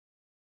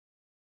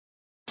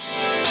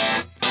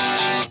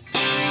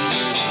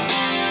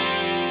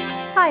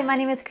Hi, my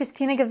name is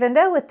Christina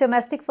Govinda with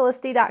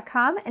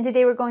DomesticFelicity.com, and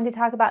today we're going to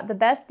talk about the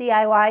best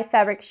DIY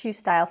fabric shoe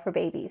style for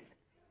babies.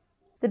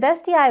 The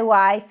best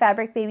DIY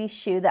fabric baby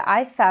shoe that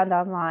I found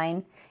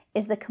online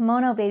is the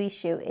Kimono baby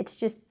shoe. It's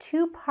just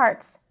 2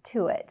 parts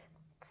to it.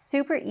 It's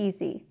super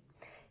easy.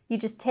 You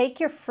just take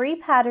your free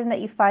pattern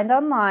that you find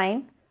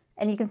online,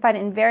 and you can find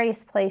it in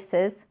various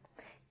places,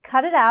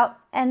 cut it out,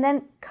 and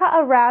then cut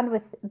around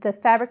with the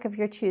fabric of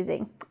your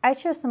choosing. I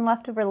chose some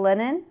leftover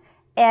linen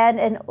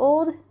and an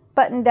old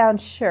button-down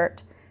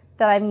shirt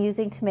that I'm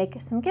using to make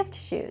some gift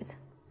shoes.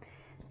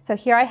 So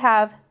here I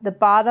have the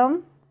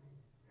bottom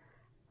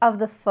of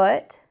the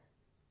foot,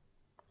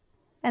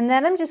 and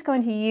then I'm just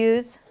going to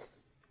use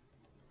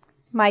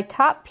my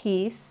top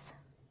piece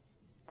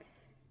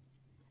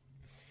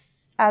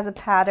as a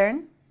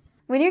pattern.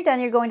 When you're done,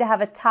 you're going to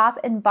have a top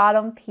and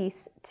bottom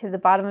piece to the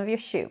bottom of your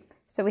shoe.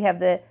 So we have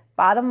the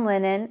bottom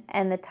linen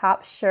and the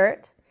top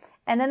shirt,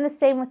 and then the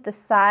same with the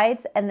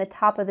sides and the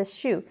top of the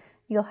shoe.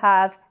 You'll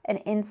have an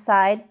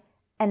inside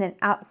and an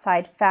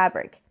outside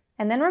fabric.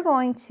 And then we're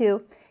going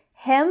to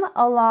hem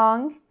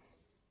along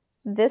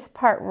this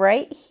part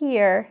right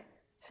here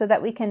so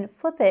that we can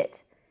flip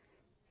it,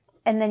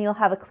 and then you'll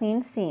have a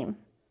clean seam.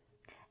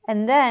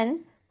 And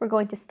then we're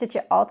going to stitch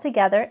it all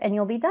together and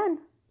you'll be done.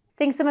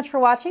 Thanks so much for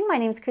watching. My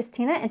name is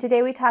Christina, and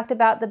today we talked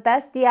about the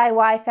best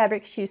DIY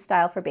fabric shoe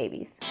style for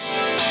babies.